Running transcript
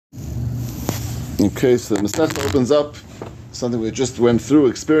Okay, so the Masechta opens up something we just went through,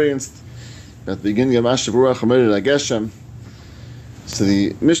 experienced at the beginning of Mashav Ruach Hamerid Ageshem. So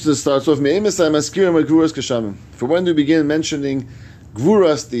the Mishnah starts off, for when we begin mentioning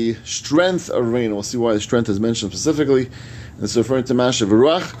Gvuras, the strength of rain. We'll see why the strength is mentioned specifically. And it's referring to Mashav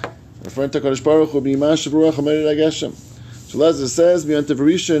Ruach, referring to Kadosh Baruch Hu being Mashav Ruach Hamerid Ageshem. So as it says,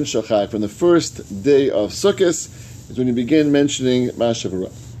 from the first day of Sukkot is when you begin mentioning Mashav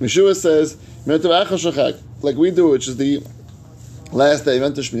Ruach. Yeshua says, like we do, which is the last day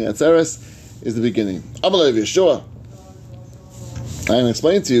of Shmini Atzeres, is the beginning. Amalei Yeshua. I'm going to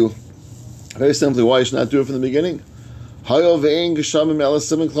explain to you very simply why you should not do it from the beginning. Rain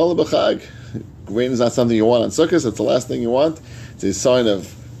is not something you want on Sukkot, it's the last thing you want. It's a sign of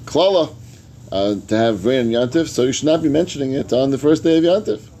Klala to have rain on Yantif, so you should not be mentioning it on the first day of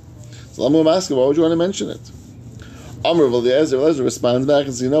Yantif. So I'm going to ask you, why would you want to mention it? Amr Eliezer responds back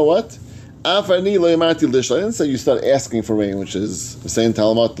and says, you know what? I didn't say you start asking for rain, which is saying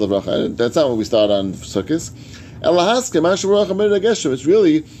Talmudo Byachad. That's not what we start on Sukkot. It's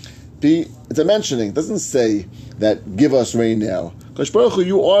really it's a mentioning. It doesn't say that give us rain now. Kadosh Baruch Hu,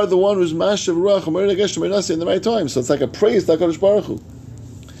 you are the one who's Mashav Ruach Hamerid Ageshem in the right time. So it's like a praise to Kadosh Baruch Hu.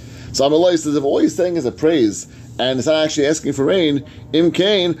 So Amalai says, if all he's saying is a praise and it's not actually asking for rain, Im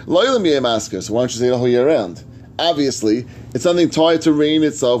Kain Loylam Yemasker. So why don't you say it the whole year round? Obviously, it's something tied to rain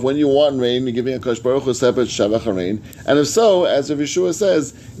itself. When you want rain, you're giving a Kadosh Baruch Hu separate Shavach rain. And if so, as Rav Yeshua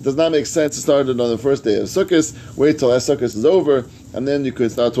says, it does not make sense to start it on the first day of Sukkot. Wait till that Sukkot is over, and then you could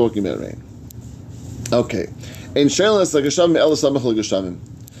start talking about rain. Okay. Now, this is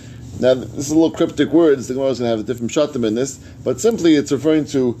a little cryptic words. The Gemara is going to have a different shatim in this, but simply it's referring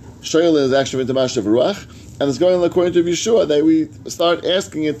to Shaila is actually into Mashav Ruach, and it's going according to Yeshua that we start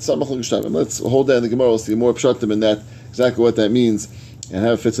asking it Samach L'Geshamim. Let's hold that in the Gemara. We'll see more pshatim in that, exactly what that means, and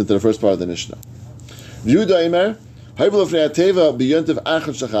how it fits into the first part of the Mishnah.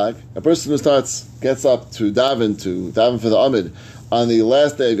 A person who gets up to daven for the Amid on the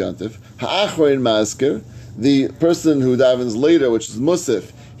last day of Yantif, Ha'achrein Masker, the person who davens later, which is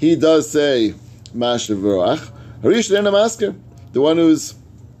Musaf, he does say Mashav Ruach. Harish Lena Masker, the one who's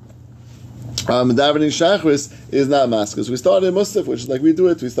davening Shachris is not Masker. So we start in Musaf, which is like we do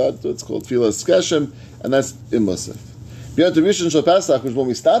it. We start, it's called Tfilas Keshem, and that's in Musaf. Beyond the Rishon Shal Pesach, which when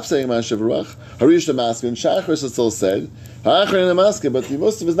we stop saying Mashav Ruach, Harish the Masker, and Shachris is still said, Ha'achrein the Masker, but the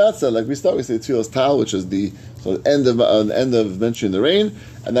Musaf is not said. Like we say Tfilas Tal, which is the end of mentioning the rain,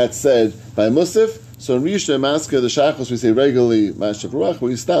 and that's said by Musaf. So in Rishon Masker, the Shachos, we say regularly Mashav Ruach.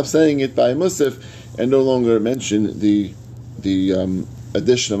 We stop saying it by Musaf and no longer mention the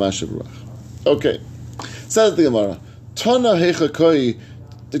addition of Mashav Ruach. Okay. Says the Gemara, Tana Hechakoi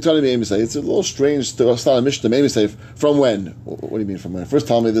Diktani Me'emisay. It's a little strange to start a Mishnah Me'emisay. From when? What do you mean from when? First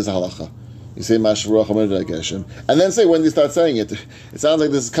tell me there's a halacha. You say Mashav Ruach Hamerid Ageshem, and then say when you start saying it. It sounds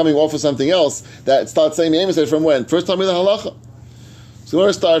like this is coming off of something else that starts saying Me'emisay from when? First tell me the halacha. So the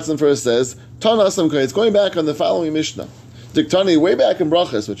Gemara starts and first says, Tana Asamkai. It's going back on the following Mishnah. Diktani, way back in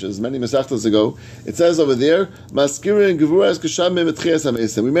Brachas, which is many Masechtas ago, it says over there, Maskirin Gevuras Keshamim et Tchias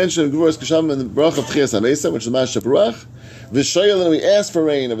HaMeisa. We mentioned Gevuras Keshamim in the Bracha of Tchias HaMeisa, which is Mashav Ruach. V'shayel, and we ask for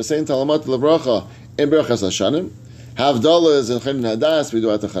rain of the same Talamat L'Bracha in Brachas Hashanim. Havdalah is in Chanin Hadas, we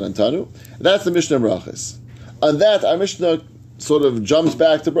do at the Chanantanu. That's the Mishnah Brachas. On that, our Mishnah sort of jumps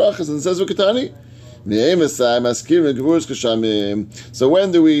back to Brachas and says, V'katani, so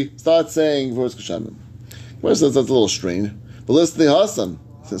when do we start saying Gvuras Keshamim? Well, that's a little strange. But listen to Hassan.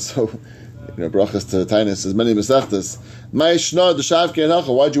 So, Brachas to Taanis is many Masechtas.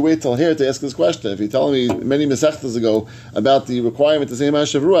 Why'd you wait till here to ask this question? If you're telling me many Masechtas ago about the requirement to say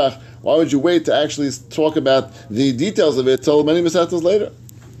Mashav Ruach, why would you wait to actually talk about the details of it till many Masechtas later?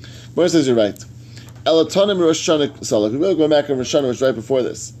 Where says you're right. Elatonim Rosh Hashanah Salak. We'll go back to Rosh Hashanah, which is right before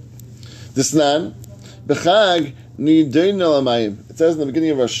this. Disnan. It says in the beginning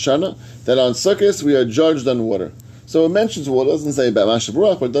of Rosh Hashanah that on Sukkot we are judged on water. So it mentions water. It doesn't say about Mashav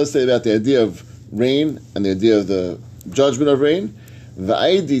Ruach, but it does say about the idea of rain and the idea of the judgment of rain. Once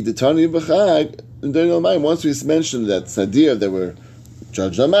we mentioned that idea that we're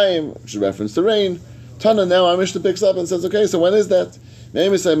judged on Mayim, which is reference to rain, Tana, now our Mishnah picks up and says, okay, so when is that?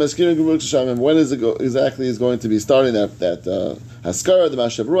 When is it exactly is going to be starting that Haskara, the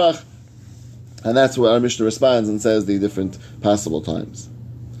Mashav Ruach? And that's where our Mishnah responds and says the different possible times.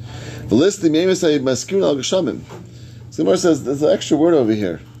 The list, the Me'emisay Maskirin al Geshamim. So the Gemara says there's an extra word over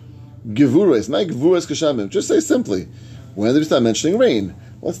here. Gevuras, not Gevuras Geshamim. Just say simply, when do we start mentioning rain?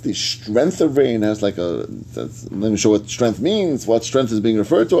 What's the strength of rain? Has like let me show what strength means. What strength is being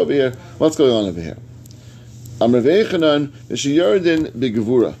referred to over here? What's going on over here? Amr Ve'echanan V'shiyardin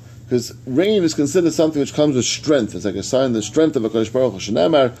B'Gevura. because rain is considered something which comes with strength. It's like a sign of the strength of HaKadosh Baruch Hu.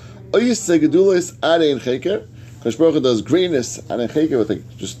 Shenamar, Oyisei Gedulos Arein Cheker. HaKadosh Baruch Hu does greatness Arein Cheker with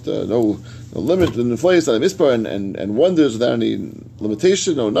like just no limit in the place, and wonders without any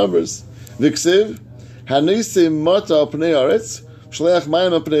limitation, no numbers. Viksiv, Hanisim Mata al Pnei Aretz, Shleach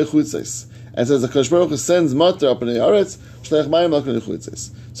Mayim al Pnei Chutzes. And says the HaKadosh Baruch Hu sends Mata al Pnei Aretz, Shleach Mayim al Pnei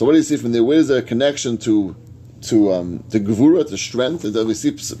Chutzes. So what do you see from there? Where is there a connection to Gevura, to strength? And we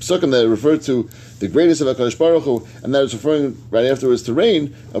see Psukim that refer to the greatness of HaKadosh Baruch Hu, and that is referring right afterwards to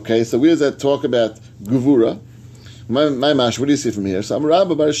rain. Okay, so where does that talk about Gevura? My mash, what do you see from here? So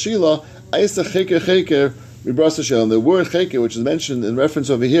Amrabba Bar Shila, Aisa Cheker Cheker, Mibrasa Shel, and the word Cheker, which is mentioned in reference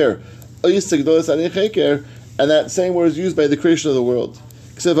over here, Aisa Gedolos Arein Cheker, and that same word is used by the creation of the world.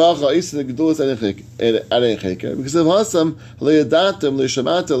 Because of Hasam, Le'adatem,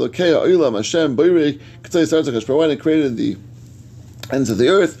 Le'shamata, Lokea, Olam, Hashem, Boirei, K'tzai Sartzach, when He created the ends of the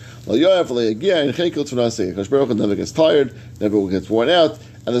earth, Le'yoav, Le'agia, and Chekel Tfunaseh. Kadosh Baruch Hu never gets tired, never gets worn out,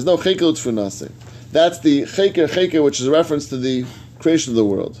 and there's no Chekel Tfunaseh. That's the Cheker, which is a reference to the creation of the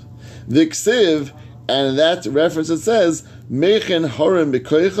world. Viksiv, and in that reference it says, Mechen Harim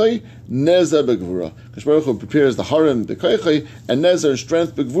B'koichai, Nezer B'gvura. Kadosh Baruch Hu prepares the Harim B'koichai, and Nezer and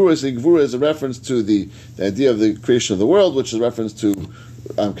strength B'gvura. So Gvura is a reference to the idea of the creation of the world, which is a reference to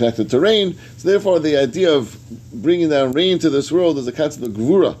connected to rain. So therefore the idea of bringing down rain to this world is a concept of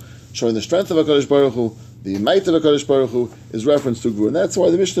Gvura, showing the strength of HaKadosh Baruch Hu, the might of HaKadosh Baruch Hu is reference to Gvura. And that's why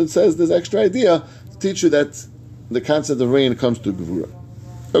the Mishnah says this extra idea to teach you that the concept of rain comes to Gvura.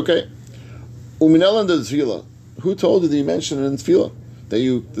 Okay. Uminel the Tefillah. Who told you that you mentioned it in Tefillah?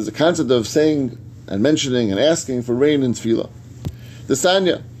 There's a concept of saying and mentioning and asking for rain in Tefillah. The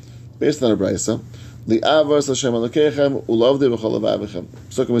Sanya, based on a brayso, Li'avos Hashem Elokechem u'lovdei b'chol levavichem.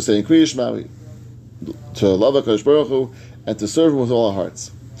 Psukim is saying Kriya Shema, to love HaKadosh Baruch Hu and to serve Him with all our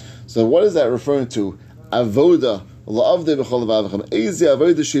hearts. So what is that referring to? Avoda la'avdei b'chol levavichem. Ezi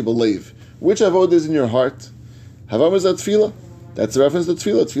avoda she believe. Which avoda is in your heart? Havam is that Tefillah. That's a reference to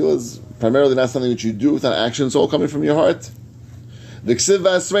Tefillah. Tefillah is primarily not something that you do with an action, it's all coming from your heart. The Ksiv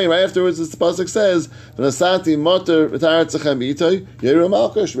Vasrein, right afterwards, the pasuk says, "V'nasati moter v'taratzachem b'itay yeru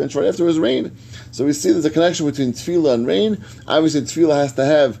malkush." Right afterwards, rain. So we see there's a connection between tefillah and rain. Obviously, rain has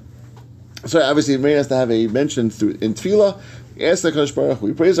to have a mention in tefillah. We ask HaKadosh Baruch Hu,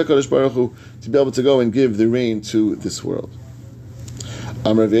 we praise HaKadosh Baruch Hu to be able to go and give the rain to this world.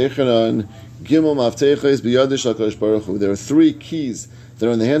 Amar v'yechanan gimel mavteichos b'yadish HaKadosh Baruch Hu. There are three keys that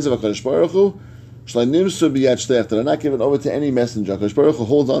are in the hands of HaKadosh Baruch Hu, that are not given over to any messenger. HaKadosh Baruch Hu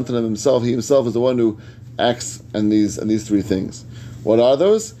holds on to them himself. He himself is the one who acts in these three things. What are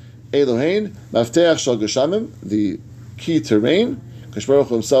those? Elohein, Mafteach Shal Geshamim, the key to rain. HaKadosh Baruch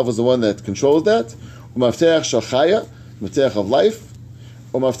Hu himself is the one that controls that. Mafteach Shal Chaya, Mafteach of life.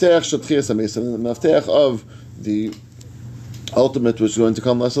 Mafteach Shal Tchias HaMesim, the Mafteach of the ultimate, which is going to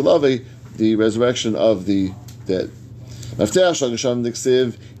come, Lasalave, the resurrection of the dead. Mafteach Shal Geshamim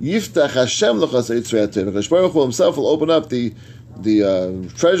Diksiv, Yiftach Hashem L'chas Eitzrei HaTov. HaKadosh Baruch Hu himself will open up the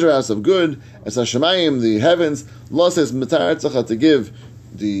treasure house of good, as Hashemayim, the heavens, Losses Matar Tzachah, to give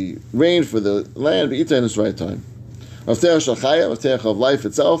the rain for the land, but Ita in its right time. Mafteach Shal Chaya, Mafteach of life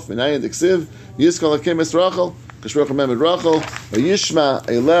itself, Minayin Diksiv, Yizkal Hakim Es Rachel, HaKadosh Baruch Hu remembered Rachel, Yishma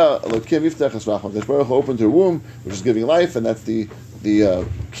Eleh Elokim Yiftach Es Rachel. HaKadosh Baruch Hu opened her womb, which is giving life, and that's the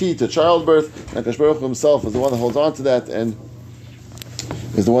key to childbirth. And HaKadosh Baruch Hu himself is the one that holds on to that and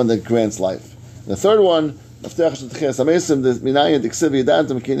is the one that grants life. And the third one, HaKadosh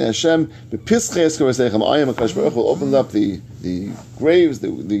Baruch Hu opens up the graves,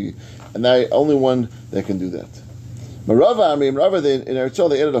 and the only one that can do that. Rava in Eretz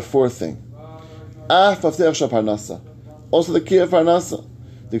they added a fourth thing. Also the key of Parnasa.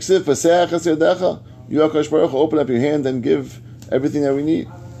 You HaKadosh Baruch Hu open up your hand and give everything that we need.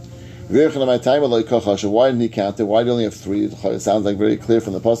 Why didn't he count it? Why did he only have three? It sounds like very clear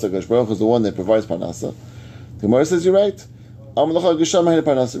from the pasuk. HaKadosh Baruch Hu is the one that provides Parnasa. The Gemara says you're right. Really,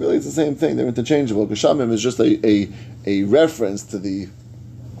 it's the same thing. They're interchangeable. Geshamim is just a reference to the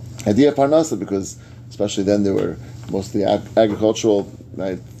idea of Parnasa, because especially then they were mostly agricultural,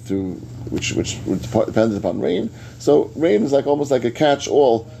 right, which depended upon rain. So rain is almost like a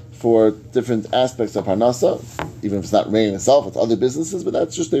catch-all for different aspects of Parnasa. Even if it's not rain itself, it's other businesses, but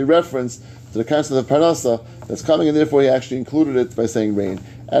that's just a reference to the concept of Parnasa that's coming, and therefore he actually included it by saying rain.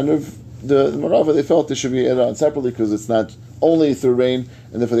 And if the Marava, they felt they should be added on separately because it's not only through rain,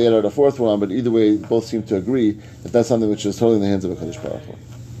 and therefore they added a fourth one on, but either way, both seem to agree that that's something which is totally in the hands of HaKadosh Baruch Hu.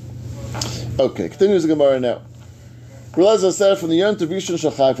 Okay, continues the Gemara now. Releza said from the Yom Tov Rishon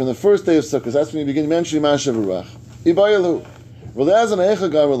Shachai, from the first day of Sukkot, that's when you begin mentioning Mashav Ruach. Ibayalu. Releza Ne'echa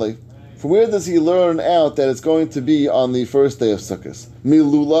Garele. From where does he learn out that it's going to be on the first day of Sukkot? Mi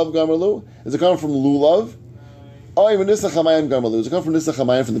lulav gamerlu? Does it come from lulav? Oh, even nisach hamayim gamerlu. Does it come from nisach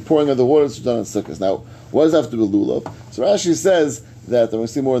hamayim, from the pouring of the waters done on Sukkot? Now, what does that have to do with lulav? So Rashi says that, and we'll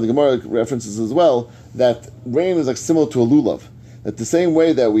see more in the Gemara references as well, that rain is like similar to a lulav. That the same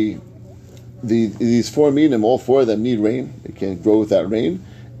way that these four minim, all four of them need rain. They can't grow without rain.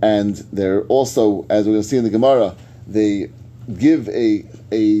 And they're also, as we're going to see in the Gemara, they give a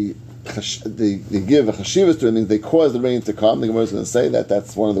chashivas to it, means they cause the rain to come. The Gemara is going to say that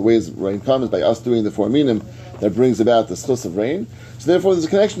that's one of the ways rain comes, by us doing the four minim that brings about the schus of rain. So therefore there's a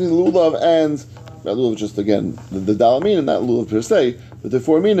connection between lulav and, lulav just again, the dalaminim, not lulav per se, but the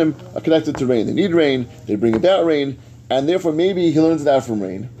four minim are connected to rain. They need rain, they bring about rain, and therefore maybe he learns it out from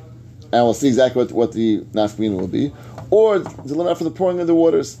rain. And we'll see exactly what the nafkamina will be. Or to learn out from the pouring of the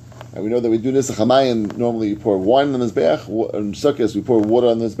waters. And we know that we do nisach hamayim, normally you pour wine on the mizbeach, in Sukkot we pour water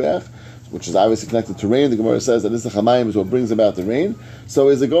on the mizbeach, which is obviously connected to rain. The Gemara says that nisach hamayim is what brings about the rain. So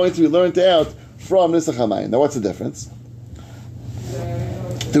is it going to be learned out from nisach hamayim? Now what's the difference?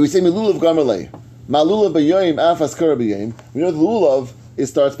 Do we say milulav gamerlei? Malulav b'yoyim afas kara b'yoyim. We know the lulav, it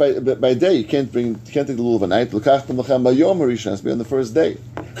starts by day. You can't take the lulav at night. L'kachtem l'chem b'yom harishon, has to be on the first day.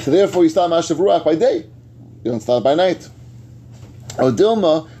 So therefore you start mashav ruach by day. You don't start by night. Or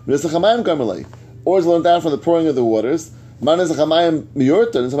Dilma, Nisach Hamayim Gamerlei. Or is learned down from the pouring of the waters. Man Nisach Hamayim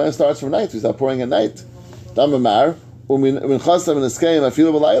Miyurta, Nisach Hamayim starts from night. We start pouring at night. Damamar, Umin Chasam and Eskeim,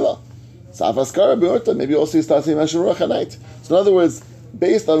 Afilu B'Layla. Safaskara Miyurta, maybe also you start saying Mashav Ruach at night. So in other words,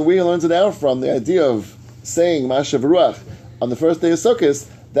 based on where he learns it out from, the idea of saying Mashav Ruach on the first day of Sukkot,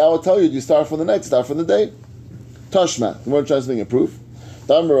 that will tell you start from the night, start from the day. Tashma, the word tries to make a proof.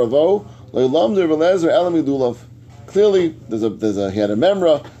 Damar Avo, Leilam Der Velezer Elam Yudulav. Clearly, he had a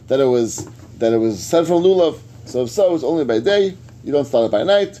memra that it was said from lulav. So if so, it's only by day. You don't start it by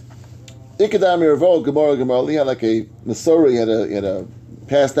night. Ikadam Yervo Gemara. He had like a Masori. He had a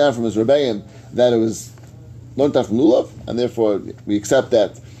passed down from his rebbeim that it was learned out from lulav, and therefore we accept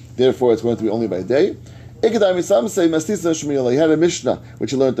that. Therefore, it's going to be only by day. Ikadam Yisam say Mastisa Shemila. He had a Mishnah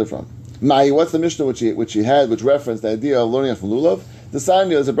which he learned it from. Mai, what's the Mishnah which he had, which referenced the idea of learning out from lulav? The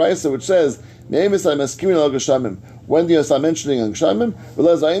Sanya is a brisa which says, when do you start mentioning on Geshamim?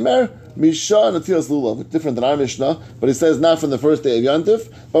 Different than our Mishnah, but he says not from the first day of Yantif,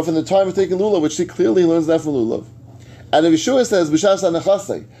 but from the time of taking lulav, which he clearly learns that from lulav. And if Yeshua says,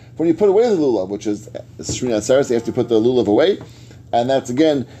 when you put away the lulav, which is Shmini Atzeres, you have to put the lulav away, and that's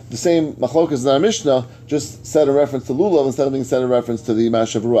again the same machlokas as our Mishnah, just said in reference to lulav instead of being said in reference to the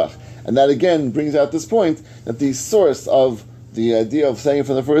Mashav Ruach. And that again brings out this point that the source of the idea of saying it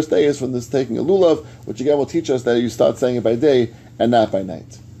from the first day is from this taking a lulav, which again will teach us that you start saying it by day and not by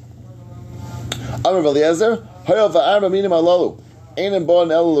night.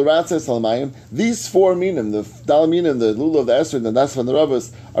 These four minim, the dal minim, the lulav, the esrog, the nasf, and the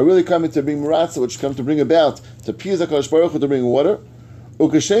ravas, are really coming to bring maratza, which come to bring about, to piz HaKadosh Baruch Hu, to bring water.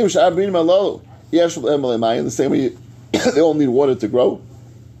 The same way they all need water to grow.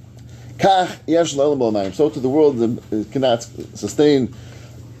 So to the world cannot sustain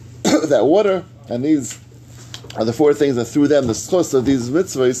that water, and these are the four things that through them, the schus of these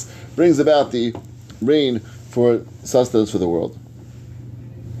mitzvahs brings about the rain for sustenance for the world.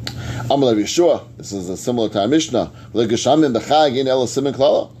 Yeshua, this is a similar to our Mishnah. He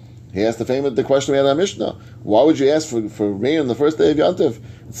asked the question we had in our Mishnah. Why would you ask for rain on the first day of Yantif?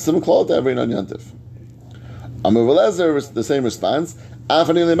 It's simon klala to have rain on Yantif. The same response. No,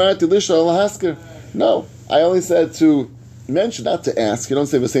 I only said to mention, not to ask. You don't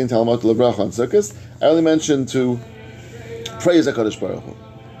say v'sein Talmud Byachad on Sukkot. I only mentioned to praise HaKadosh Baruch Hu.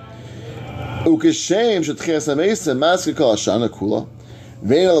 Ukeshem shetchias hamesim masker kol hashana kula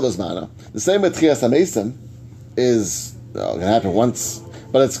ve'en alav hazmana. The same with tchias hamesim is going to happen once,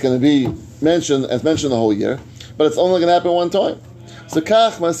 but it's going to be mentioned the whole year. But it's only going to happen one time. So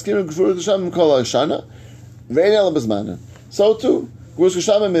kach masker kol hashana ve'en alav hazmana. So too. Gurush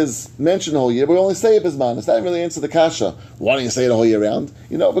Geshamim is mentioned the whole year, but we only say it Bismanis. That really answers the kasha. Why don't you say it the whole year round?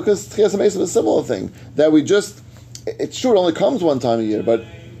 Because Tchias HaMesim is a similar thing. That we just, it's true, it only comes one time a year, but,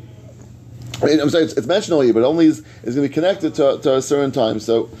 I'm sorry, it's mentioned all year, but only is going to be connected to a certain time.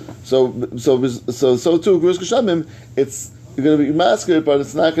 So too, Gurush Geshamim, it's going to be masked, but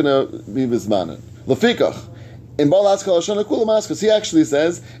it's not going to be Bismanin. Lefikach. In Balatz Kol Hashana Kula Maskas, he actually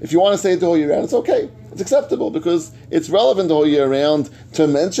says, if you want to say it the whole year round, it's okay. It's acceptable because it's relevant the whole year round to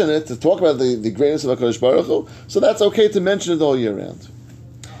mention it, to talk about the greatness of HaKadosh Baruch Hu. So that's okay to mention it the whole year round.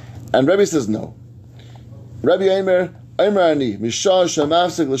 And Rebbe says no. Rebbe Eimer Ani, Mishah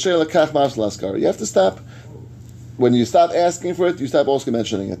Shamavsik L'Shei L'Kach Mavs Laskar. You have to stop. when you stop asking for it, you stop also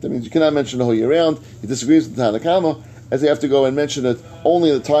mentioning it. That means you cannot mention the whole year round. He disagrees with the Tanakama, as you have to go and mention it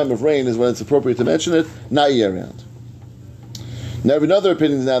only at the time of rain is when it's appropriate to mention it, not year round. Now, another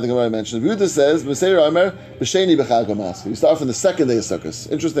opinion now the Gemara mentioned. Yehuda says, you start from the second day of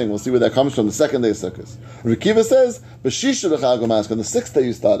Sukkot. Interesting, we'll see where that comes from, the second day of Sukkot. Rekiva says, on the sixth day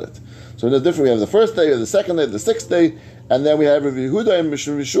you start it. So no different, we have the first day, the second day, the sixth day, and then we have Yehuda and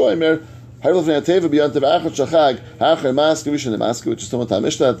Rishua, which is somewhat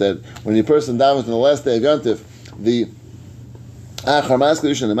Mishnah, that when a person davens on the last day of Yantiv, the Achar Masker,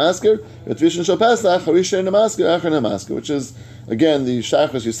 Rishon Namasker, Rishon Shal Pesach, Rishon Namasker, Achar Namasker, which is, again, the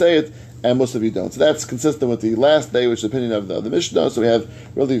Shachris, you say it, and most of you don't. So that's consistent with the last day, which is the opinion of the Mishnah. So we have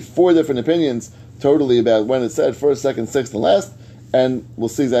really 4 different opinions totally about when it's said, first, second, sixth, and last, and we'll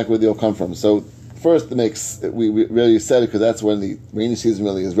see exactly where they'll come from. So first, we really said it because that's when the rainy season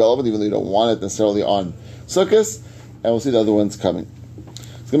really is relevant, even though you don't want it necessarily on Sukkot, and we'll see the other ones coming.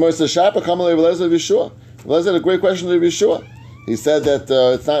 So Gemara says, Shapa Kamalei V'lezer Yeshua. V'lezer had a great question to Yeshua. He said that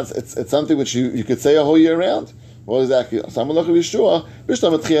it's something which you could say a whole year round. What exactly? So I'm going to look at Yeshua.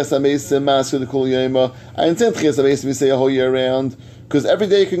 I intend Tchias HaMeisim we say a whole year round because every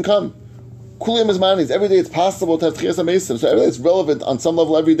day it can come. Kuliyam is manis. Every day it's possible to have Tchias HaMeisim. So every day it's relevant on some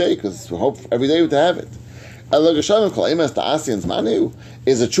level every day because we hope every day to have it.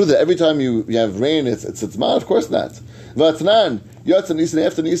 Is it true that every time you have rain it's man? Of course not. Vatnan Yotzim Nisan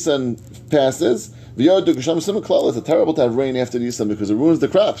after Nisan passes. It's terrible to have rain after Nisan because it ruins the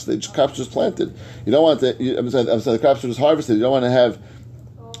crops. The crops just planted. You don't want the crops are just harvested. You don't want to have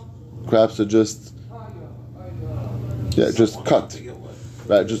crops are just cut.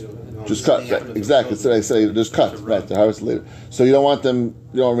 Right, just cut. Right, exactly. So I say just cut. Right, to harvest later. So you don't want them.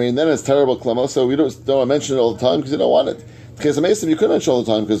 You don't rain. Then it's terrible klamo. So we don't mention it all the time because you don't want it. Because Mason, you could mention all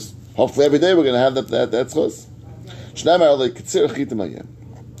the time because hopefully every day we're going to have that tzchus.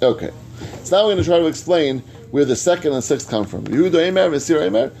 Okay. So now we're going to try to explain where the second and sixth come from. Yehuda Eimer, Vesir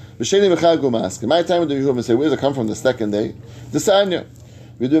Eimer, V'sheni V'chag Gumask. In my time, the Yehuda say, where does it come from the second day? The Sanya.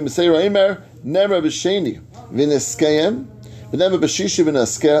 We do Vesir Eimer, Nemer V'sheni, V'neskayem, V'nemer V'shishi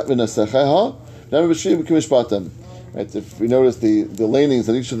V'nesacheha, Nemer V'sheni V'kimishpatem. Right, if we notice the lanings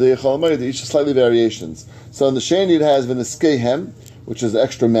on each of the Yechalamayim, they each have slightly variations. So in the Sheni it has V'neskayhem, which is the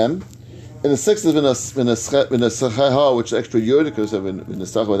extra mem. In the sixth is v'nesacheha, which is extra yud, because of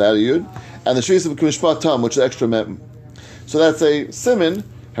v'nesacheha without a yud, and the shvis of k'mishpat tam, which is extra mem. So that's a siman.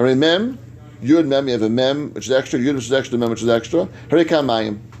 Hari mem, yud mem. You have a mem, which is extra yud, which is extra mem, which is extra. Hari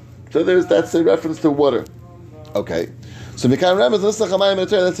kamayim. So that's a reference to water. Okay. So mikam remez nesachamayim in the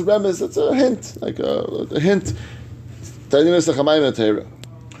Torah. That's a remez. That's a hint, like a hint. Tayim nesachamayim in the Torah.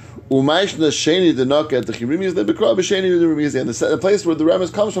 Umayshna sheni the noket the chirimiz the bekra b'sheni the remiz, and the place where the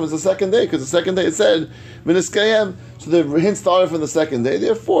remez comes from is the second day, because the second day it said v'niskayem. So the hint started from the second day.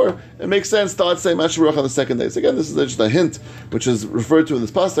 Therefore, it makes sense to start saying Mashruach on the second day. So again, this is just a hint which is referred to in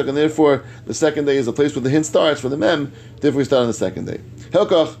this pasuk, and therefore the second day is a place where the hint starts for the mem. Therefore, we start on the second day.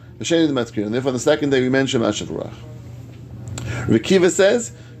 Helkach b'sheni the metzkir, and therefore on the second day we mention Mashruach. Rekiva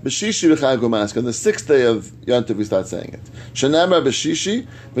says, B'shishi v'chag umask. On the sixth day of Yantiv we start saying it. Shenamar b'shishi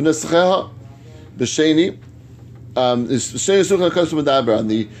v'nesacheha b'sheni. B'sheni suchan comes from a daber. And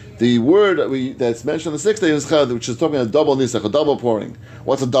the word that's mentioned on the sixth day is chad, which is talking about a double nisach, a double pouring.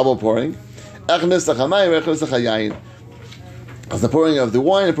 What's a double pouring? Ech nisach hamayim, ech nisach hayayin. It's the pouring of the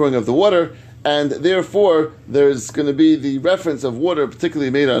wine, the pouring of the water, and therefore there's going to be the reference of water,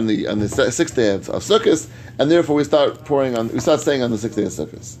 particularly made on the sixth day of Sukkot, and therefore we start saying on the sixth day of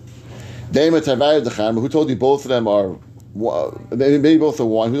Sukkot. Who told you both of them are maybe both are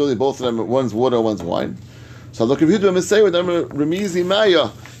wine? Who told you both of them one's water, one's wine? So look, if you do a mistake with them, Remizi Maya,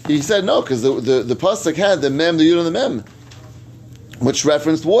 he said no, because the pasuk had the mem, the yud, and the mem, which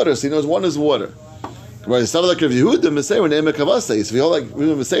referenced water, so he knows one is water. Right, some like Rav Yehuda Messiah name a kavase. So if you hold like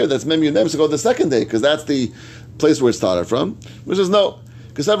Messiah, that's mem yud mem, so go the second day because that's the place where it started from. Which is no,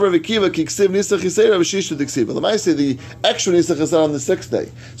 because Rav Akiva kiksiv nisach yisera v'shishu diksiv. The Ma'aseh, the extra nisach is on the sixth day.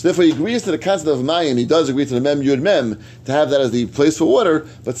 So therefore, he agrees to the concept of mayim. He does agree to the mem yud mem to have that as the place for water.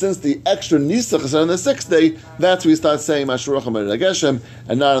 But since the extra nisach is on the sixth day, that's where we start saying Mashruach Hamed Ageshem,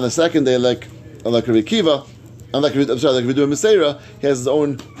 and not on the second day like Rav Akiva. Like we do a Messiah, he has his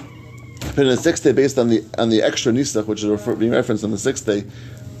own. But in the sixth day, based on the extra nisach, which is being referenced on the sixth day,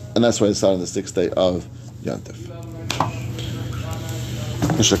 and that's why it's started on the sixth day of Yantif.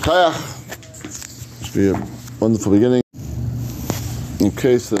 Shakayach should be a wonderful beginning.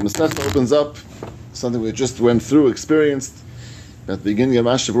 Okay, so the Masechta opens up something we just went through, experienced at the beginning of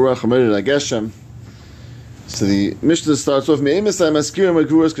Asher Baruch Hamed Ageshem. So the Mishnah starts off, for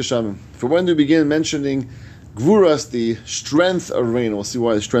when do we begin mentioning Gvuras, the strength of rain. We'll see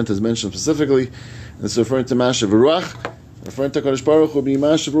why the strength is mentioned specifically. And it's referring to Mashav Ruach, referring to Kadosh Baruch Hu being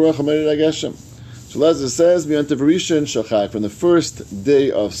Mashav Ruach Amerid Ageshem. So Lezer says, Miyantav Rishon Shachak, from the first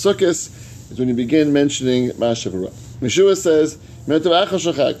day of Sukkot is when you begin mentioning Mashav Ruach. Yeshua says, Miyantav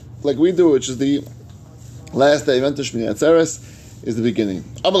Achal Shachak, like we do, which is the last day of Shmini Atzeres, is the beginning.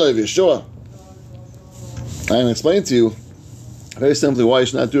 Amalei Yeshua. I'm going to explain to you very simply why you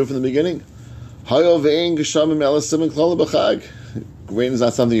should not do it from the beginning. Rain is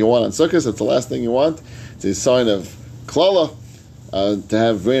not something you want on Sukkot, it's the last thing you want. It's a sign of klala to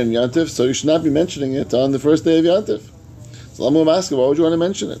have rain on Yantif, so you should not be mentioning it on the first day of Yantif. So I'm going to ask you, why would you want to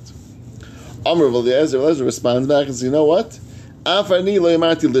mention it? Amr Eliezer responds back and says, you know what? I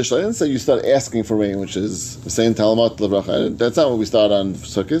didn't say you start asking for rain, which is saying Talmudo Byachad. That's not what we start on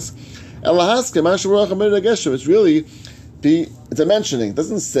Sukkot. It's really it's a mentioning. It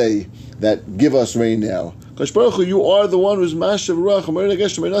doesn't say that give us rain now. Kadosh Baruch Hu, you are the one who's Mashav Ruach Amerid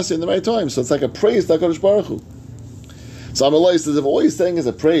Ageshem in the right time. So it's like a praise to Kadosh Baruch Hu. So Amalai says, if all he's saying is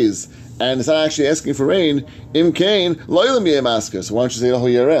a praise and it's not actually asking for rain, Im Kain Loylam Yemasker. So why don't you say it the whole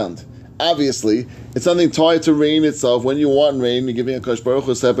year round? Obviously, it's something tied to rain itself. When you want rain, you're giving a Kadosh Baruch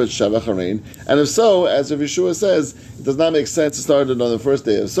Hu separate Shavach rain. And if so, as Rav Yeshua says, it does not make sense to start it on the first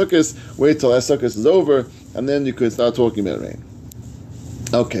day of Sukkot. Wait till that Sukkot is over, and then you could start talking about rain.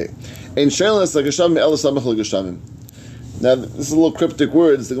 Okay. Now, this is a little cryptic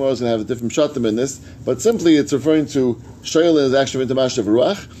words. The Gemara is going to have a different shatim in this, but simply it's referring to Shaila is actually into Mashav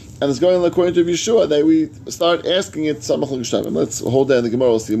Ruach, and it's going according to Yeshua that we start asking it Samach L'Geshamim. Let's hold that in the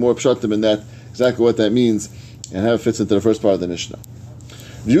Gemara. We'll see more shatim in that, exactly what that means, and how it fits into the first part of the Mishnah.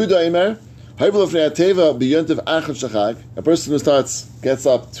 A person who gets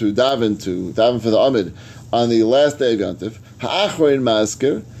up to daven for the Amid on the last day of Yantif, Ha'achrein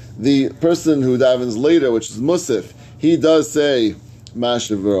Masker, the person who davens later, which is Musaf, he does say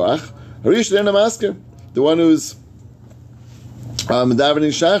Mashav Ruach. Harish Le'ena Masker, the one who's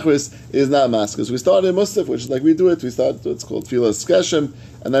davening Shachris is not Masker. So we start in Musaf, which is like we do it. We start what's called Tfilas Skeshem,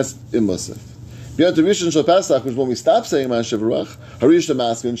 and that's in Musaf. Beyond the Rishon Shal Pesach, which when we stop saying Mashav Ruach, Harish the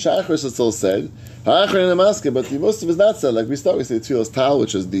Masker, and Shachris is still said, Ha'achrein the Masker, but the Musaf is not said. Like we start, we say Tfilas Tal,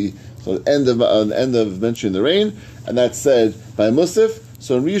 which is the sort of end of mentioning the rain, and that's said by Musaf.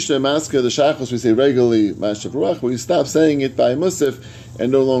 So in Rishon Masker, the Shachos, we say regularly Mashav Ruach. We stop saying it by Musaf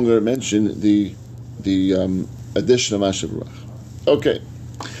and no longer mention the addition of Mashav Ruach. Okay.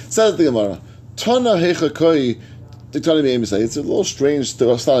 Says the Gemara, Tana Hechakoi Diktani Me'emisay. It's a little strange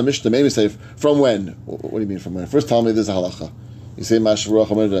to start a Mishnah Me'emisay. From when? What do you mean from when? First tell me there's a halacha. You say Mashav Ruach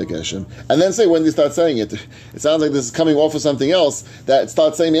Amerid Ageshem, and then say when you start saying it. It sounds like this is coming off of something else that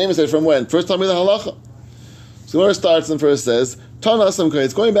starts saying Me'emisay from when? First tell me the halacha. So the Gemara starts and first says,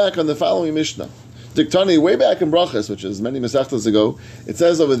 it's going back on the following Mishnah. Diktani, way back in Brachas, which is many Masechtas ago, it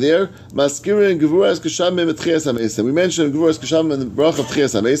says over there, Maskirin Gevuras Keshamim et Tchias HaMeisa. We mentioned Gevuras Keshamim in the Bracha of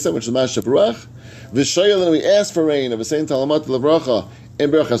Tchias HaMeisa, which is Mashav Ruach. V'shayel, and we ask for rain of the same Talamat L'Bracha in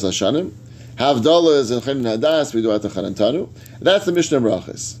Brachas HaShanim. Havdalah and Chanin Hadas, we do at the Chanantanu. That's the Mishnah of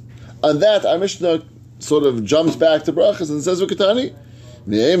Brachas. On that, our Mishnah sort of jumps back to Brachas and says, V'katani,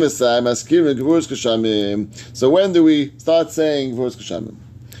 so when do we start saying Gevuras Keshamim?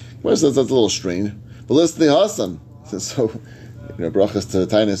 Well, that's a little strange. But listen to Hassan. So, Byachad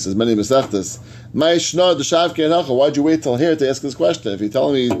Taanis is many Masechtas. Why'd you wait till here to ask this question? If you're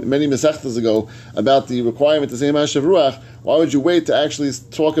telling me many Masechtas ago about the requirement to say Mashav Ruach, why would you wait to actually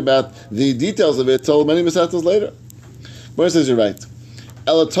talk about the details of it till many Masechtas later? Where says you're right.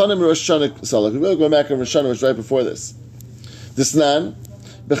 Elatonim Rosh Hashanah Salak. We're going back on Rosh Hashanah, which is right before this. Disnan.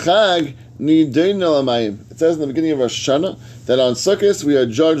 It says in the beginning of Rosh Hashanah that on Sukkot we are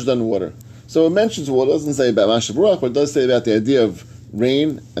judged on water. So it mentions water. It doesn't say about Mashav Ruach, but it does say about the idea of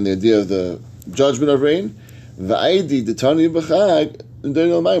rain and the idea of the judgment of rain. Once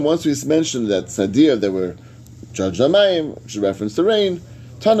we mentioned that idea that we're judged on Mayim, which is reference to rain,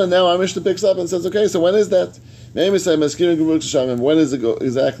 Tana, now our Mishnah picks up and says, okay, so when is that? When is it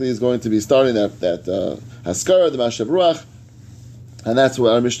exactly is going to be starting that Haskara, the Mashav Ruach? And that's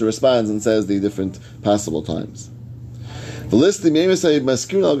where our Mishnah responds and says the different possible times. The list, the Me'emisay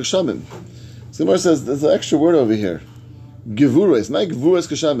Maskirin al Geshamim. So Gemara says there's an extra word over here. Gevuras, not Gevuras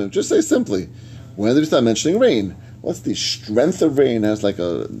Geshamim. Just say simply, when do we start mentioning rain? What's the strength of rain? Has like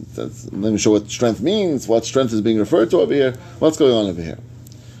let me show what strength means. What strength is being referred to over here? What's going on over here?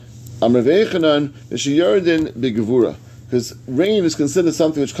 Because rain is considered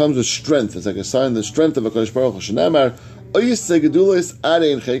something which comes with strength. It's like a sign of the strength of a Kadosh Baruch Hu.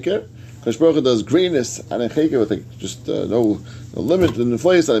 Kadosh Baruch Hu does greatness and cheke with just no limit in the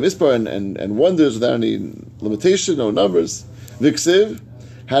place and wonders without any limitation, no numbers. Viksiv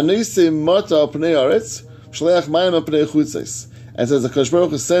hanisim mata al pnei aretz shleach mayim al pnei chutzes. And says the Kadosh Baruch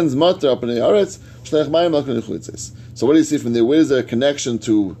Hu sends mata al pnei aretz shleach mayim al pnei chutzes. So what do you see from there? Where is there a connection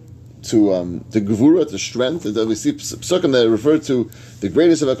to Gevura, to strength? And then we see psukim that refer to the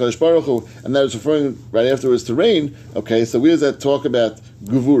greatness of HaKadosh Baruch Hu, and that is referring right afterwards to rain. Okay, so where does that talk about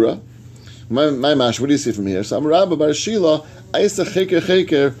Gevura? My mash, what do you see from here? So Amar Bar Shila, Aisa Cheker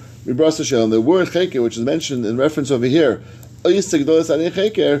Cheker, Mibrasa Shel, and the word Cheker, which is mentioned in reference over here, Aisa Gdolas Ani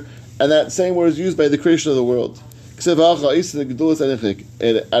Cheker, and that same word is used by the creation of the world. Because of Hasam,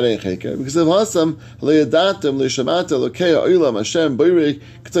 Leadatim, Leshamata, Lokea, Oilam, Hashem, Boiri,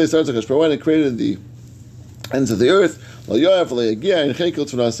 Ketzai Sartakash, when it created the ends of the earth, Layoav, Leagia, and Chekel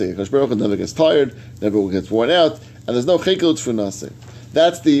Tfunase. Kadosh Baruch Hu never gets tired, never gets worn out, and there's no Chekel Tfunase.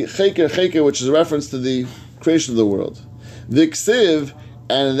 That's the Cheker, which is a reference to the creation of the world. Viksiv,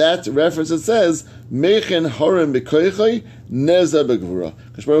 and that reference it says, Mechen Harim B'Koichai, Nezer B'Gvura.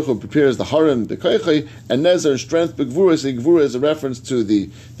 Kadosh Baruch Hu prepares the Harim B'Koichai, and Nezer, strength B'Gvura. So Gvura is a reference to the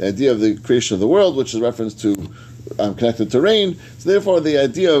idea of the creation of the world, which is a reference to connected to rain. So therefore, the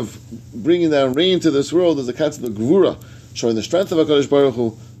idea of bringing down rain to this world is a concept of Gvura, showing the strength of HaKadosh Baruch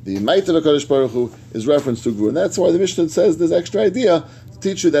Hu, the might of HaKadosh Baruch Hu is reference to Gvura. And that's why the Mishnah says this extra idea to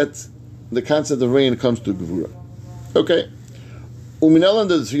teach you that the concept of rain comes to Gvura. Okay. Uminel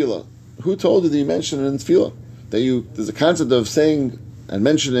under the Tefillah. Who told you that you mentioned it in Tefillah? There's a concept of saying and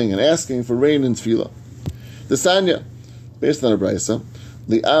mentioning and asking for rain in Tefillah. The Sanya, based on a brayso,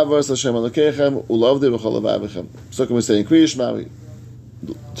 the Avos Hashem Alokechem ulovde b'chol avavichem. Psukim is saying Kriyish Mavi,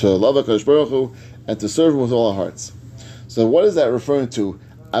 to love HaKadosh Baruch Hu and to serve Him with all our hearts. So what is that referring to?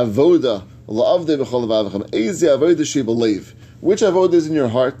 Avoda ulovde b'chol avavichem. Ezi avoda she believe. Which avoda is in your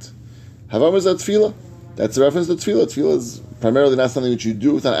heart? Havam is that Tefillah. That's a reference to Tefillah. Tefillah is primarily not something that you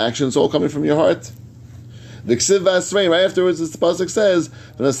do with an action, it's all coming from your heart. The Ksiv Vasrein, right afterwards, the pasuk says,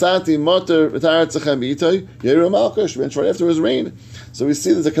 "V'nasati moter v'taratzachem b'itay yeru malkush." Right afterwards, rain. So we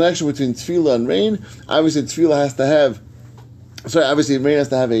see there's a connection between tefillah and rain. Obviously, rain has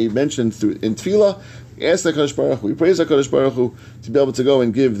to have a mention in tefillah. We ask the HaKadosh Baruch Hu, we praise the HaKadosh Baruch Hu to be able to go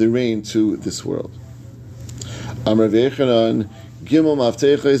and give the rain to this world. Amar V'yechanan Gimel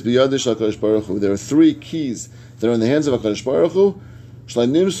Mavteiches B'yadish HaKadosh Baruch Hu. There are three keys that are in the hands of HaKadosh Baruch Hu,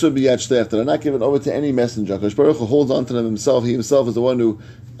 that are not given over to any messenger. HaKadosh Baruch Hu holds on to them himself. He himself is the one who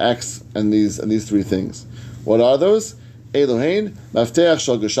acts in these three things. What are those? Elohein, Mafteach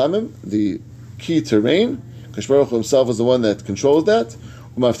Shal Geshamim, the key to rain. HaKadosh Baruch Hu himself is the one that controls that.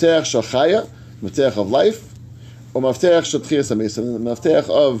 Mafteach Shal Chaya, Mafteach of life. Mafteach Shal Tchias HaMesim, the Mafteach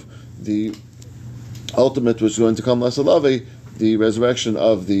of the ultimate, which is going to come, Lasalave, the resurrection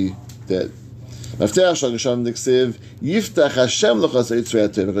of the dead. Mafteach Shal Geshamim Diksiv, Yiftach Hashem L'chas Eitzrei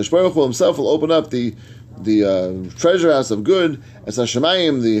HaTov. HaKadosh Baruch Hu himself will open up the treasure house of good, as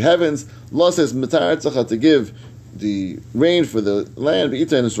Hashemayim, the heavens, Lo says Mitar Tzachah, to give the rain for the land,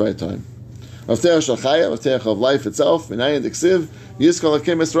 B'ita in its right time. Mafteach Shal Chaya, Mafteach of life itself, Minayin Diksiv, Yizkal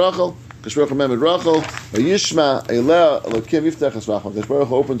Hakim Es Rachel, HaKadosh Baruch Hu remembered Rachel, V'yishma Eileh Elokim Yiftach Es Rachel. HaKadosh Baruch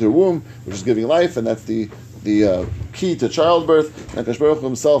Hu opened her womb, which is giving life, and that's the key to childbirth. And HaKadosh Baruch Hu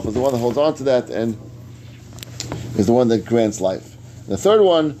himself is the one that holds on to that and is the one that grants life. The third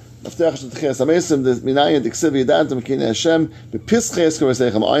one, HaKadosh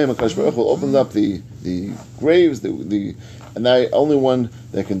Baruch Hu opens up the graves, and the only one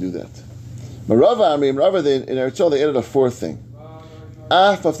that can do that. Rava in Eretz they added a fourth thing.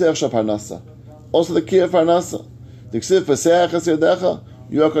 Also the key of Parnasa. You,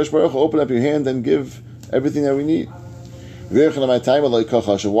 HaKadosh Baruch Hu, open up your hand and give everything that we need. Why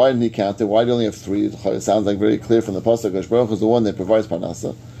didn't he count it? Why do you only have three? It sounds like very clear from the pasuk. HaKadosh Baruch Hu is the one that provides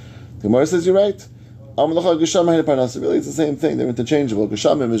Parnasa. The Gemara says you're right. Really, it's the same thing. They're interchangeable.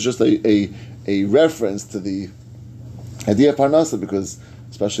 Geshamim is just a reference to the idea of Parnasa, because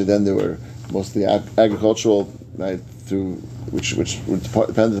especially then they were mostly agricultural, right, which were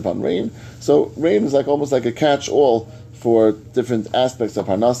dependent upon rain. So rain is almost like a catch-all for different aspects of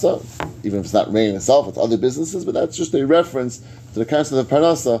Parnasa, even if it's not rain itself, it's other businesses, but that's just a reference to the concept of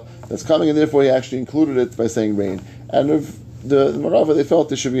Parnasa that's coming, and therefore he actually included it by saying rain. And if the Marava, they felt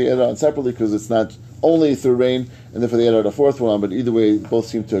they should be added on separately because it's not only through rain, and therefore they added a fourth one on, but either way, both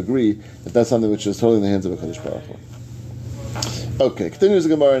seem to agree that that's something which is totally in the hands of HaKadosh Baruch Hu. Okay, continues the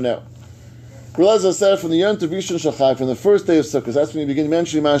Gemara now. Releza said from the Yom Tov Rishon Shachai, from the first day of Sukkot, that's when you begin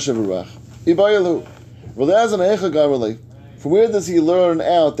mentioning Mashav Ruach. Ibayalu. From where does he learn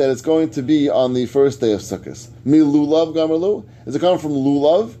out that it's going to be on the first day of Sukkot? Mi lulav gamerlu? Does it come from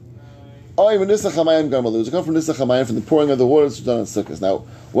lulav? Oh, even Nisach Hamayim Garmaluz. It comes from Nisach Hamayim, from the pouring of the waters which are done on Sukkot. Now,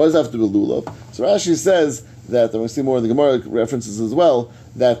 what does that have to do with lulav? So Rashi says that, and we see more in the Gemara references as well,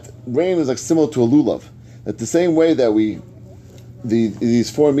 that rain is like similar to a lulav. That the same way that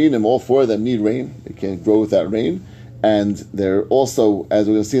these four minim, all four of them need rain. They can't grow without rain. And they're also, as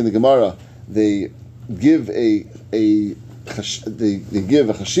we're going to see in the Gemara, they give a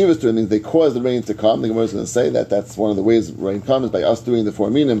chashivas to it, means they cause the rain to come. The Gemara is going to say that that's one of the ways rain comes, by us doing the four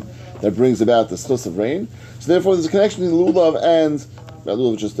minim that brings about the schus of rain. So therefore there's a connection between lulav and,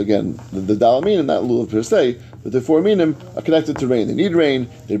 lulav just again, the dalaminim, not lulav per se, but the four minim are connected to rain. They need rain,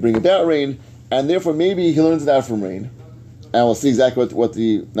 they bring about rain, and therefore maybe he learns it out from rain. And we'll see exactly what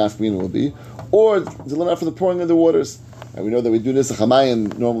the nafkamina will be. Or to learn out from the pouring of the waters. And we know that we do Nisach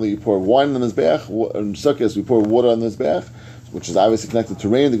Hamayim, normally you pour wine on the Mizbeach, in Sukkot we pour water on the Mizbeach, which is obviously connected to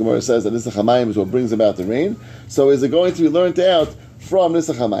rain. The Gemara says that Nisach Hamayim is what brings about the rain. So is it going to be learned out from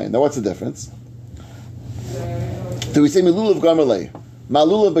Nisach Hamayim? Now what's the difference? Do we say Milulav Gamalei?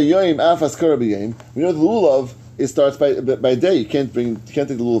 Malulav Bayoim Afas Kara Bayim. We know the Lulav starts by day. You can't take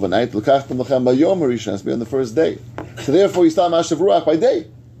the Lulav at night. L'kachtam L'chem Bayom Harishon has to be on the first day. So therefore you start Mashav Ruach by day.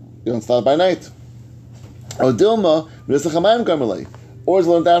 You don't start by night. Or Dilma, Nisach Hamayim Gamalei. Or is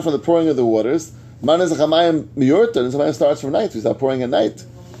learned down from the pouring of the waters. Man Nisach Hamayim Miyurta, Nisach Hamayim starts from night. We start pouring at night.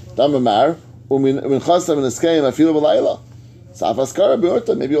 Damamar, Umin Chasav and Eskeim Afilu B'Layla. Safas Kara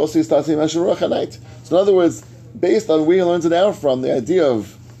B'Yurta, maybe also you start saying Mashav Ruach at night. So in other words, based on where he learns it out from, the idea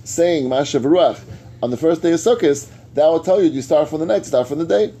of saying Mashav Ruach on the first day of Sukkot, that will tell you start from the night, start from the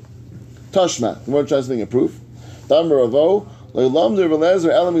day. Tashma, the word tries to make a proof. Damar Avo, Leilam Der Velezer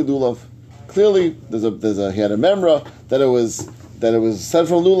Elam Yidulav. Clearly, he had a memra that it was said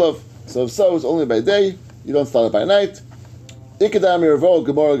from lulav. So if so, it's only by day. You don't start it by night. Ikadam Yervo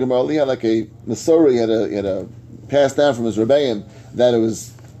Gemara. He had like a Masorah. He had a passed down from his rebbeim that it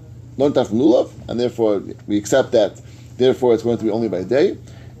was learned out from lulav, and therefore we accept that. Therefore, it's going to be only by day.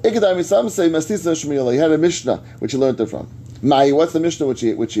 Ikadam Yisam say Mastisa Shemiyah. He had a mishnah which he learned it from. Mai, what's the mishnah which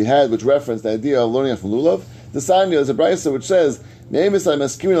he had, which referenced the idea of learning out from lulav? The Sanya is a brisa which says, when do you start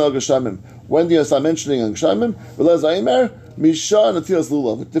mentioning on Geshamim?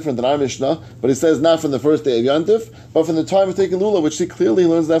 Different than our Mishnah, but he says not from the first day of Yantif, but from the time of taking Lulav, which he clearly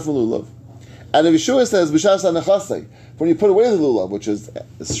learns that from Lulav. And if Yeshua says, when you put away the Lulav, which is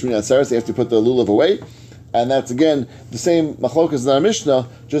Shmini Atzeres, you have to put the Lulav away, and that's again the same machlokas in our Mishnah,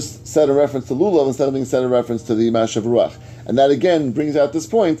 just said in reference to Lulav instead of being said in reference to the Mashav Ruach. And that again brings out this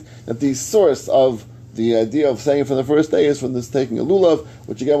point that the source of the idea of saying it from the first day is from this taking a lulav,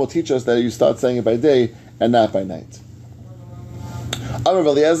 which again will teach us that you start saying it by day and not by night.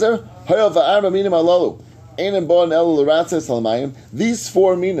 These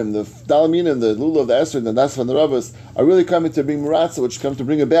four minim, the dal minim, the lulav, the esrog, the nasf, and the ravas, are really coming to bring maratza, which come to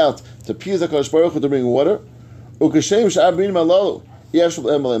bring about, to piyaz HaKadosh Baruch Hu, to bring water. The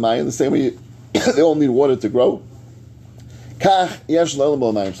same way they all need water to grow. So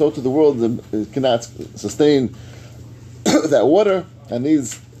to the world cannot sustain that water, and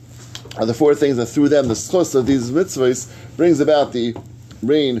these are the four things that through them, the schus of these mitzvahs brings about the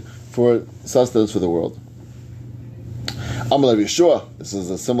rain for sustenance for the world. Yeshua, this is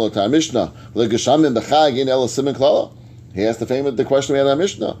a similar to our Mishnah. He asked the question we had in our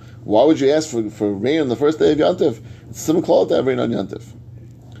Mishnah. Why would you ask for rain on the first day of Yantif? It's simon klala to have rain on Yantif.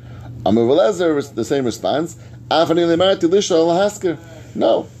 The same response. No,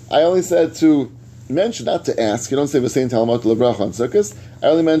 I only said to mention, not to ask. You don't say v'sein Talmud Byachad on Sukkot. I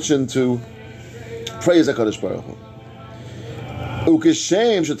only mentioned to praise HaKadosh Baruch Hu. The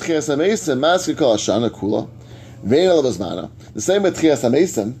same with Tchias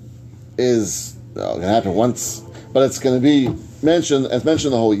HaMesim is going to happen once, but it's going to be mentioned the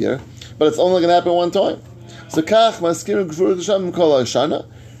whole year, but it's only going to happen one time. So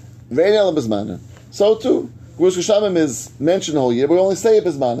so too, Gurus Geshamim is mentioned the whole year, but we only say it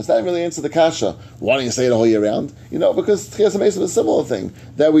Bisman. It's not really answer the kasha. Why don't you say it the whole year round? Because Tchias HaMesim is a similar thing.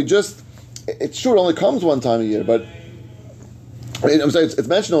 That we just, it's true, it only comes one time a year, but I'm sorry, it's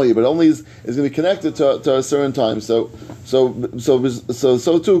mentioned all year, but only is going to be connected to a certain time. So too, Gurus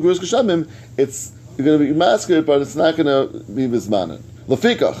Geshamim, it's going to be masked, but it's not going to be Bisman.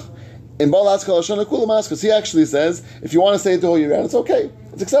 Lefikach. In Balatz Kol Hashanah Kula Maskas, he actually says, if you want to say it the whole year round, it's okay.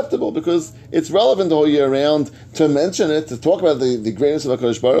 It's acceptable because it's relevant the whole year round to mention it, to talk about the greatness of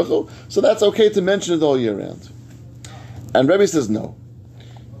HaKadosh Baruch Hu. So that's okay to mention it the whole year round. And Rebbe says no.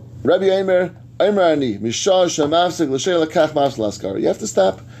 Rebbe Eimer Ani, Mishah Shamavsik L'Shei L'Kach Mavs Laskar. You have to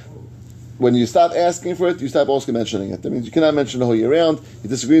stop. When you stop asking for it, you stop also mentioning it. That means you cannot mention the whole year round. He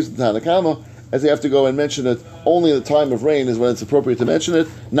disagrees with the Tanakama, as they have to go and mention it only at the time of rain is when it's appropriate to mention it,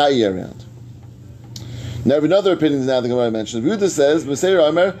 not year round. Now, another opinion now the Gemara mentioned. Yehuda says, "B'seir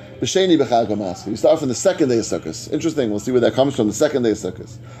Omer b'sheni b'chag hamaskir." You start from the second day of Sukkot. Interesting. We'll see where that comes from. The second day of Sukkot.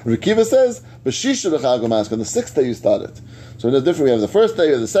 Rikiva says, "B'shisha b'chag hamaskir." On the sixth day you started. So in the different, we have the first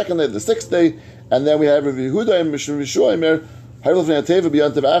day, the second day, the sixth day, and then we have Yehuda and Rishua Omer. Which is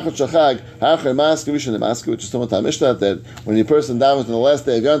somewhat Mishnah that when a person davens on the last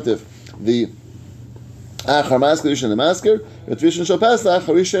day of Yantiv, the Achar Masker Rishon Namasker, Rishon Shal Pesach,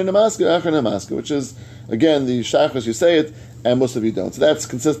 Rishon Namasker, Achar Namasker, which is again the Shachris you say it, and most of you don't. So that's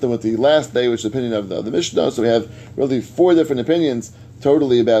consistent with the last day, which is the opinion of the Mishnah. So we have really 4 different opinions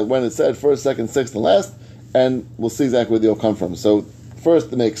totally about when it's said, first, second, sixth, and last, and we'll see exactly where they'll come from. So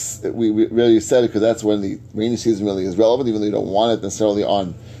first, we really said it because that's when the rainy season really is relevant, even though you don't want it necessarily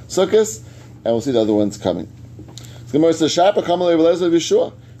on Sukkot, and we'll see the other ones coming. So Gemara says, "Shapa Kamalei Relezer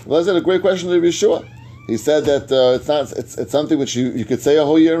Yeshua." Relezer had a great question to Yeshua. He said that it's something which you could say a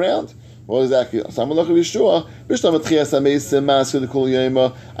whole year round. What exactly? So I'm going to look at Yeshua.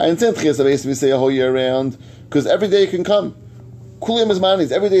 I intend Tchias HaMeisim we say a whole year round because every day it can come. Kuliyam is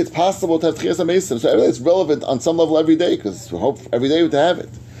manis. Every day it's possible to have Tchias HaMeisim. So every day it's relevant on some level every day because we hope every day to have it.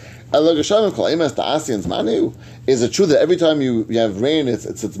 Is it true that every time you have rain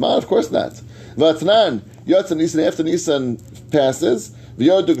it's man? Of course not. Vatnan Yotzan Nisan after Nisan passes.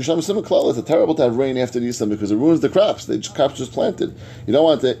 It's terrible to have rain after Nisan because it ruins the crops. The crops just planted. You don't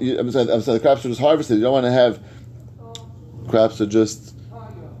want the crops are just harvested. You don't want to have crops are just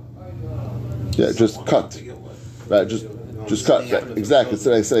cut. Right, just cut. Right, exactly. That's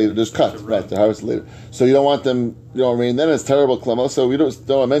what I say. Just cut. Right, to harvest later. So you don't want them. You don't rain. Then it's terrible klama. So we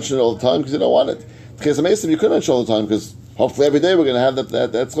don't mention it all the time because you don't want it. Because Mason, you could mention all the time because hopefully every day we're going to have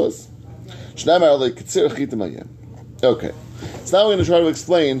that tzchus. Okay. So now we're going to try to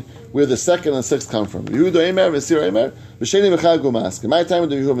explain where the second and sixth come from. Yehuda Emer, Vesir Emer, V'sheni B'chag Umask. My time with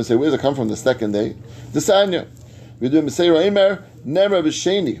the Yehuda say, where does it come from the second day? The Sanya. Yehuda Vesir Emer, Nemer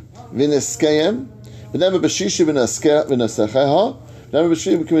B'sheni, V'neskayem, V'nemer B'shishi V'nesacheha, V'nemer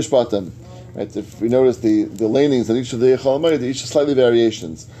B'sheni V'kimishpatem. Right, if we notice the lanings on each of the Yechal Amay, they each have slightly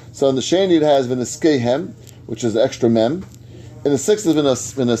variations. So in the Sheni it has V'neskayhem, which is the extra mem. In the sixth is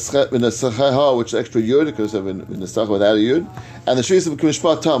v'nesacheha, which is extra yud, because of v'nesacheha without a yud, and the shvis of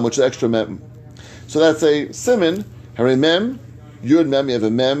k'mishpat tam, which is extra mem. So that's a simin. Hari mem, yud mem. You have a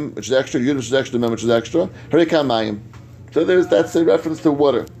mem, which is extra yud, which is extra mem, which is extra. Hari kamayim. So that's a reference to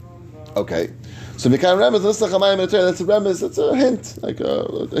water. Okay. So mikam remez nesachamayim in the Torah. That's a remez. That's a hint, like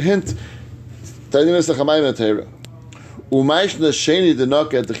a hint. Tayim nesachamayim in the Torah. Umayshna Sheni the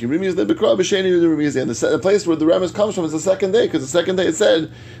Noket the Chirimiz the Bekra B'Sheni the Remizi, and the place where the Remes comes from is the second day, because the second day it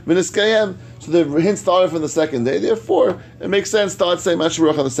said V'neskayem, so the hint started from the second day. Therefore, it makes sense to start saying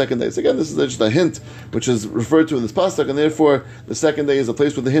Mashruach on the second day. So again, this is just a hint which is referred to in this pasuk, and therefore the second day is a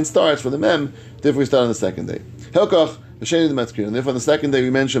place where the hint starts for the Mem. Therefore, we start on the second day. Helkach B'Sheni the Metzkir, and therefore on the second day we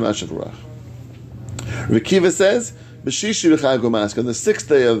mention Mashruach. Rikiva says. B'shishi b'chag umask. On the sixth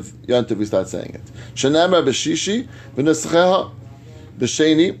day of Yantiv we start saying it. Shenamar b'shishi v'nesacheha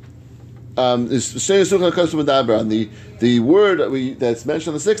b'sheni. B'sheni sucha comes from Medaber. And the word that's mentioned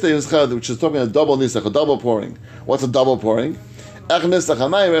on the sixth day is chad, which is talking a double nisach, a double pouring. What's a double pouring? Ech nisach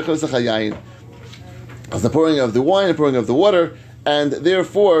hamayim, ech nisach hayayin. It's the pouring of the wine, the pouring of the water, and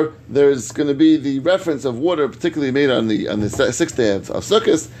therefore there's going to be the reference of water, particularly made on the sixth day of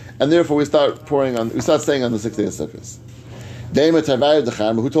Sukkot, and therefore we start saying on the sixth day of Sukkot.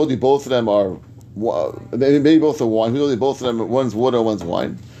 Who told you both of them are maybe both are wine? Who told you both of them one's water, one's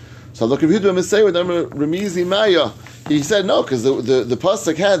wine? So look, if you do a mistake with them, Remizi Maya, he said no, because the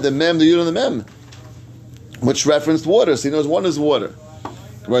pasuk had the mem, the yud, and the mem, which referenced water, so he knows one is water.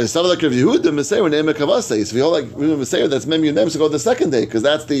 Right, it's not like if Yehuda Messiah name a Kavase. So if you hold like Yehuda Messiah, that's Mem Yunem, so go the second day, because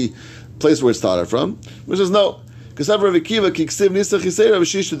that's the place where it started from. Which is no. Because the extra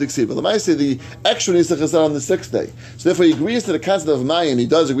nisach is on the sixth day. So therefore he agrees to the concept of Mayim, he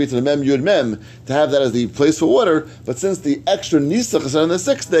does agree to the Mem Yud Mem, to have that as the place for water, but since the extra nisach is on the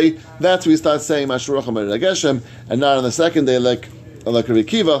sixth day, that's where we start saying Mashruach HaMerid Ageshem, and not on the second day like Rabbi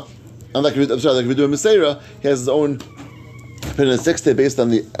Kiva, like Yehuda Messiah, he has his own on the sixth day based on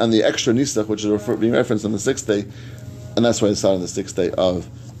the extra nisach, which is being referenced on the sixth day, and that's why it's started on the sixth day of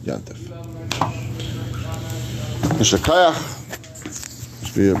Yantif. Should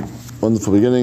be a wonderful beginning.